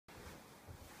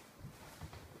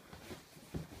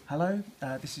Hello,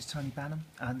 this is Tony Banham,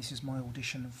 and this is my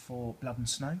audition for Blood and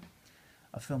Snow,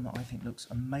 a film that I think looks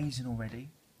amazing already.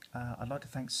 I'd like to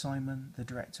thank Simon, the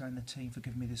director, and the team for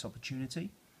giving me this opportunity.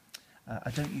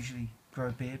 I don't usually grow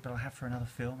a beard, but I have for another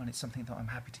film, and it's something that I'm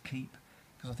happy to keep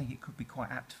because I think it could be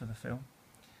quite apt for the film.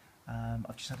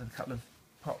 I've just added a couple of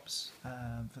props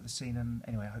for the scene, and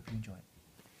anyway, I hope you enjoy it.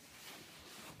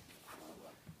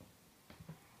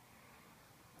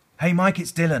 Hey Mike,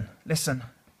 it's Dylan. Listen.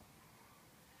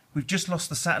 We've just lost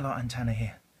the satellite antenna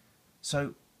here.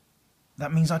 So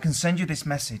that means I can send you this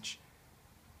message.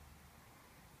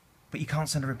 But you can't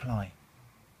send a reply.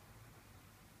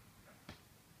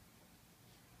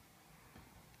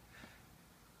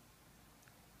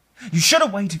 You should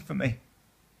have waited for me.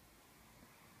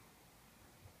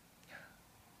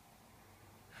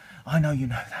 I know you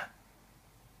know that.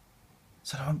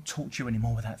 So I won't talk to you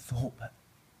anymore with that thought, but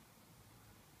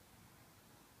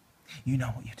you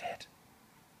know what you did.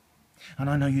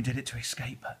 And I know you did it to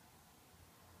escape her.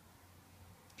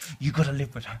 You got to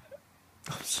live with her.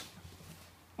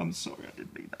 I'm sorry, I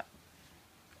didn't mean that.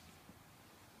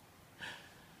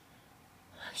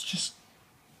 It's just...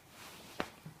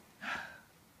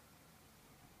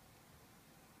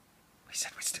 We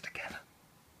said we'd stick together.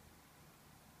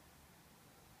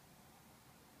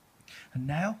 And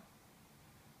now?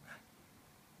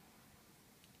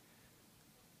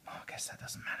 Oh, I guess that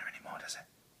doesn't matter anymore, does it?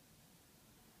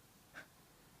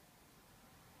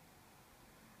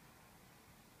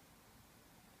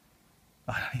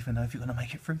 I don't even know if you're going to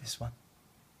make it through this one.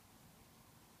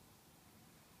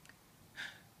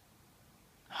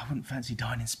 I wouldn't fancy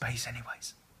dying in space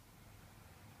anyways.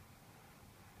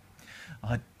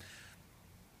 I'd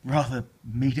rather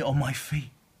meet it on my feet.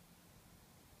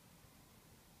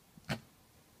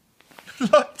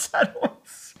 Like Dad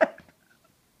once said.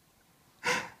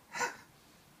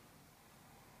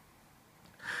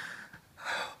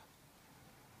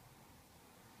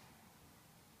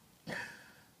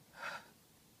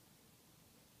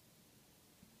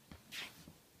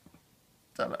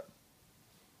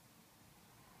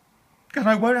 And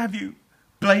I won't have you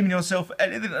blaming yourself for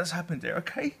anything that's happened here,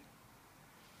 okay?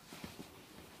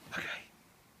 Okay.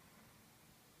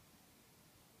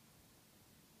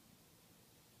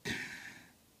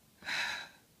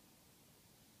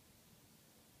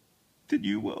 The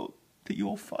new world that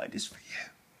you'll find is for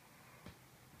you.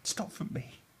 It's not for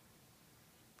me.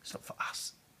 It's not for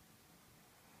us.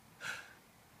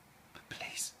 But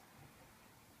please.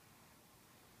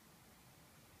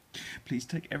 Please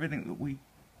take everything that we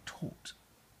taught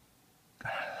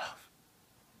and love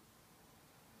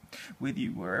with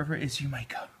you wherever it is you may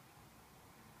go.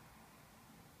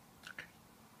 Okay.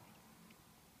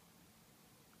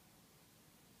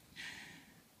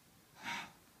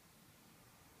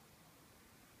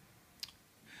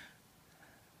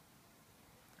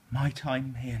 My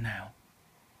time here now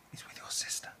is with your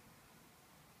sister.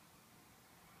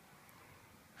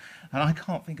 And I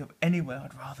can't think of anywhere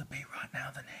I'd rather be right now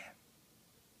than here.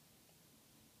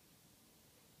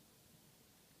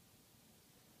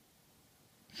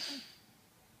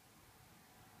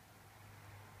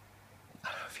 I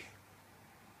love you.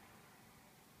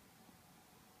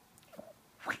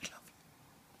 We love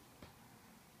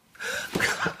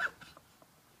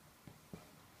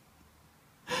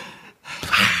you.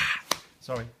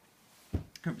 Sorry.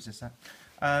 Couldn't resist that.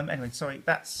 Anyway, sorry,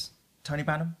 that's Tony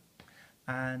Banham.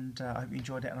 And I hope you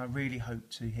enjoyed it, and I really hope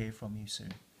to hear from you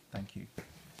soon. Thank you.